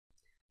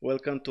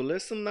Welcome to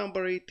lesson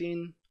number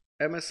 18,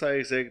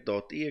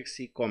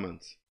 MSIEXEC.EXE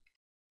commands.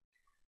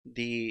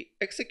 The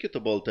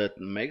executable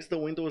that makes the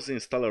Windows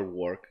installer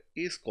work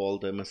is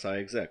called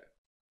MSIEXEC.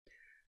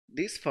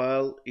 This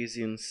file is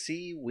in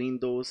C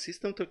Windows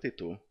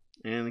System32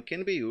 and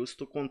can be used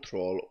to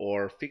control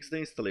or fix the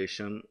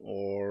installation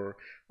or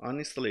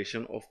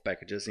uninstallation of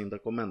packages in the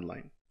command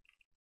line.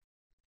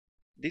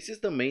 This is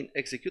the main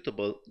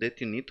executable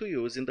that you need to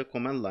use in the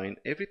command line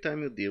every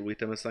time you deal with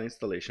MSI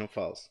installation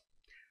files.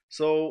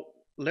 So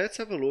let's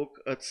have a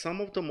look at some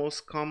of the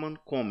most common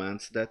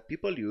commands that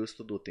people use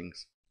to do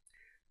things.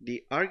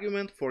 The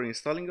argument for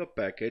installing a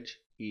package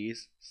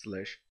is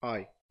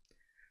 /i.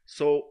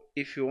 So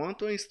if you want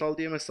to install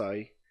the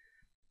MSI,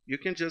 you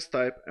can just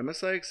type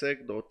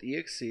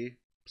MSIEXEC.EXE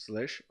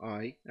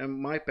 /i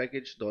and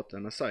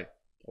mypackage.msi,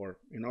 or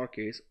in our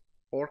case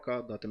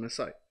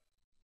orca.msi.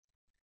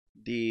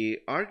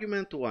 The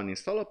argument to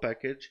uninstall a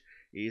package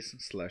is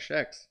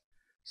 /x.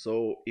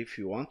 So if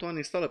you want to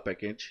uninstall a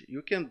package,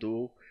 you can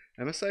do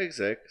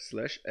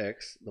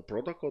MSIEXEC/x, the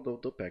product code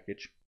of the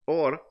package,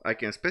 or I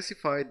can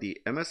specify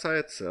the MSI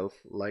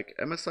itself like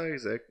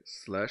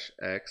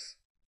MSIEXEC/x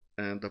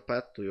and the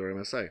path to your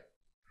MSI.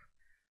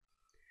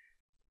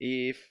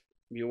 If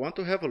you want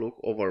to have a look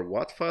over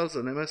what files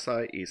an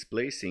MSI is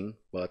placing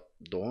but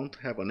don't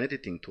have an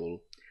editing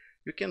tool,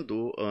 you can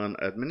do an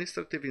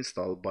administrative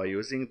install by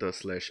using the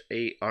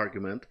 /a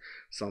argument,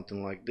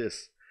 something like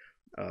this.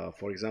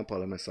 For example,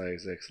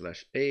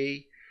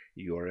 MSIEXEC/a,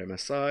 your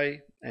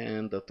MSI,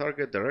 and the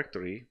target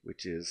directory,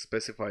 which is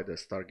specified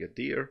as target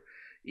dir,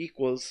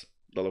 equals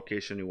the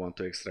location you want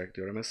to extract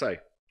your MSI.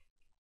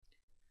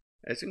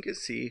 As you can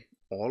see,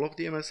 all of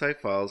the MSI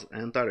files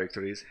and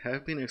directories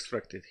have been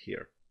extracted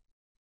here.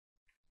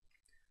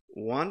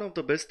 One of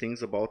the best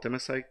things about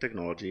MSI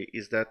technology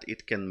is that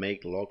it can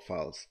make log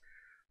files.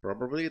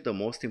 Probably the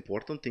most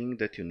important thing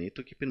that you need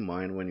to keep in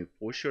mind when you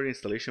push your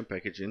installation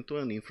package into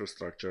an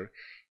infrastructure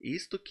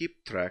is to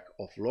keep track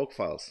of log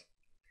files.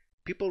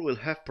 People will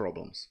have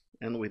problems,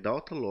 and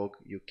without a log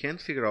you can't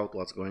figure out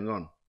what's going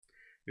on.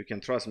 You can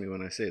trust me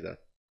when I say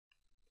that.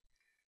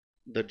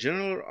 The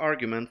general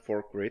argument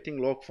for creating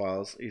log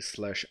files is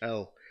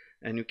 /l,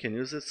 and you can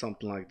use it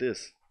something like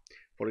this.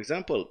 For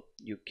example,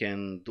 you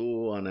can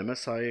do an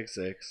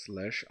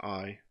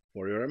MSIEXEC/i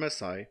for your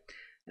MSI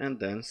and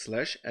then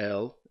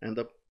 /l and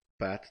the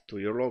path to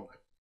your log.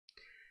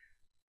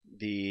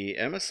 The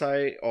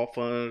MSI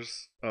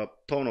offers a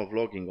ton of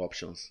logging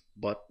options,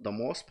 but the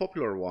most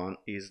popular one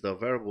is the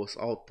verbose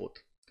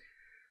output.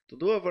 To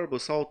do a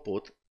verbose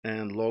output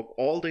and log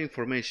all the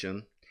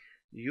information,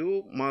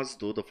 you must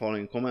do the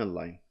following command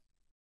line: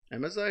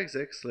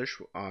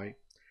 MSIEXEC/i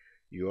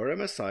your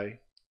MSI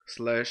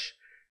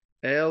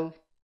 /l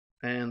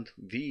and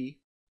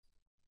v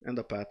and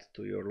the path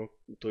to your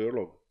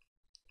log.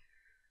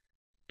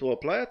 To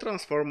apply a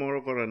transform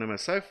over an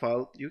MSI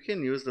file, you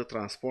can use the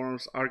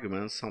transforms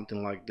argument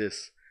something like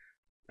this: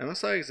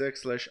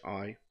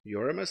 MSIEXEC/i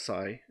your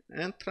MSI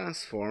and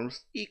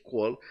transforms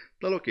equal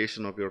the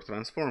location of your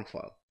transform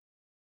file.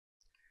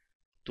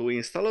 To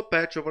install a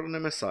patch over an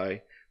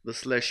MSI, the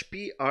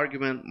 /p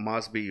argument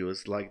must be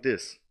used like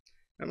this: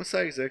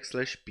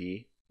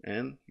 MSIEXEC/p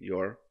and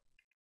your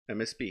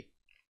MSP.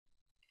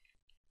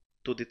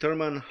 To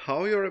determine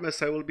how your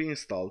MSI will be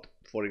installed,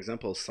 for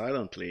example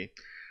silently,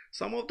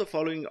 some of the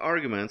following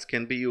arguments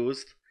can be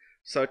used,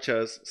 such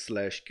as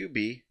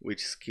 /qb,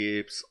 which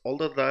skips all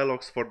the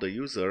dialogues for the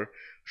user,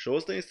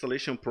 shows the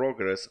installation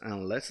progress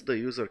and lets the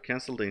user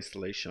cancel the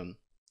installation,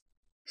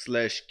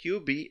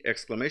 /qb!,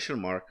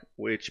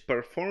 which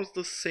performs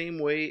the same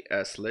way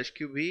as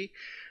 /qb,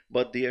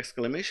 but the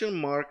exclamation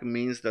mark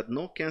means that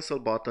no cancel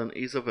button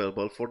is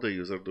available for the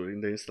user during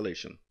the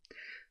installation,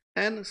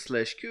 and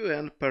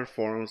 /qn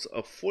performs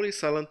a fully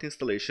silent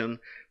installation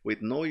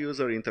with no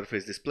user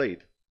interface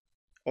displayed.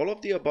 All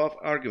of the above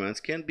arguments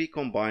can be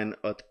combined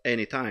at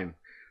any time.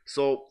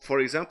 So,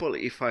 for example,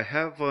 if I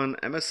have an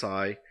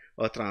MSI,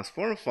 a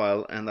transform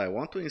file, and I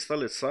want to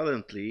install it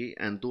silently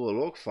and do a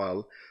log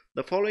file,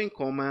 the following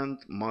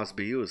command must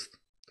be used.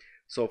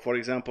 So, for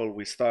example,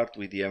 we start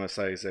with the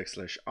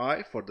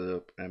MSIEXEC/i for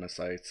the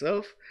MSI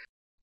itself,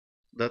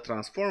 the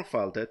transform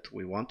file that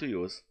we want to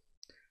use,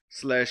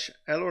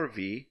 /l or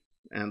v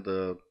and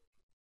the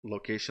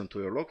location to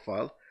your log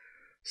file,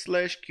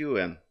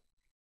 /qn.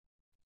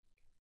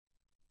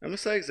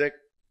 MSIEXEC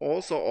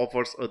also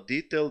offers a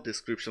detailed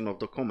description of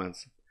the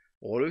commands.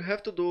 All you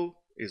have to do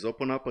is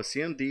open up a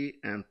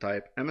CMD and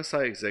type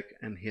MSIEXEC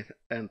and hit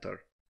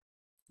enter.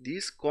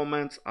 These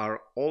commands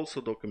are also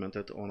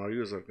documented on our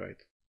user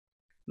guide.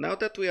 Now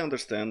that we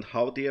understand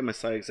how the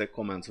MSIEXEC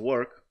commands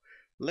work,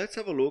 let's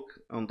have a look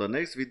on the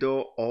next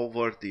video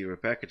over the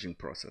repackaging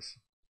process.